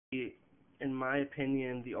in my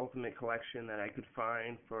opinion, the ultimate collection that I could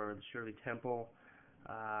find for the Shirley Temple,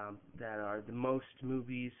 that are the most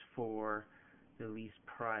movies for the least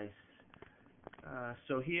price.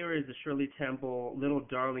 So here is the Shirley Temple Little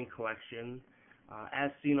Darling collection,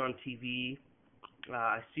 as seen on TV.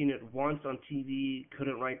 I've seen it once on TV,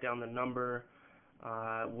 couldn't write down the number,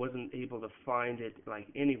 wasn't able to find it like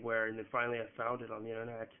anywhere, and then finally I found it on the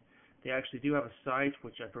internet. They actually do have a site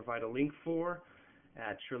which I provide a link for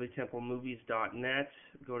at shirleytemplemovies.net.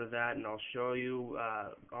 Go to that and I'll show you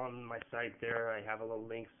on my site there. I have a little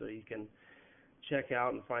link so you can check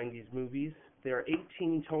out and find these movies. There are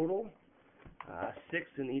 18 total, 6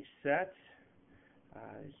 in each set.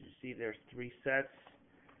 As you see, there's 3 sets.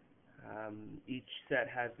 Each set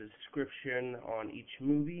has a description on each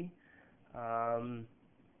movie.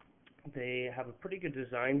 They have a pretty good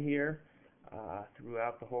design here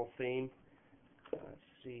throughout the whole theme. Let's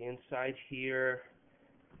see, inside here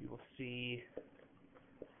you will see,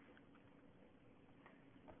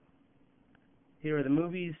 here are the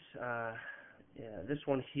movies. This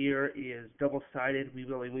one here is double-sided, Wee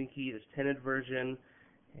Willie Winky, this tinted version.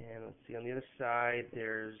 And let's see, on the other side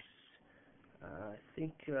there's I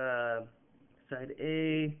think side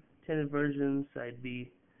A, tinted version, side B,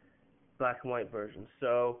 black and white version.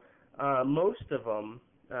 So most of them,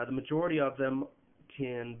 the majority of them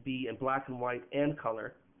can be in black and white and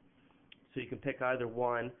color, so you can pick either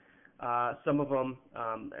one. Some of them,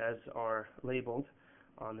 as are labeled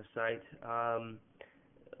on the site,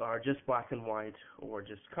 are just black and white or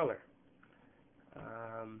just color.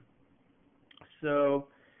 So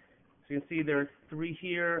you can see there are 3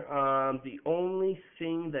 here. The only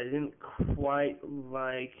thing that I didn't quite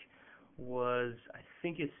like was, I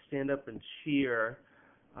think it's Stand Up and Cheer.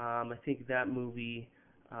 I think that movie,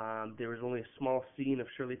 there was only a small scene of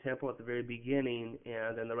Shirley Temple at the very beginning,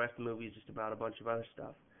 and then the rest of the movie is just about a bunch of other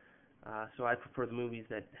stuff. So I prefer the movies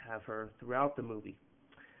that have her throughout the movie.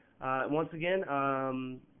 Once again,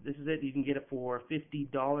 this is it. You can get it for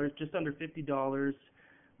 $50, just under $50.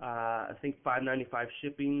 I think $5.95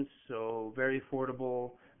 shipping, so very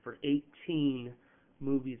affordable for 18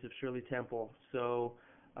 movies of Shirley Temple. So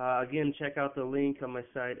again, check out the link on my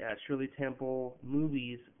site at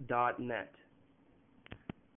shirleytemplemovies.net.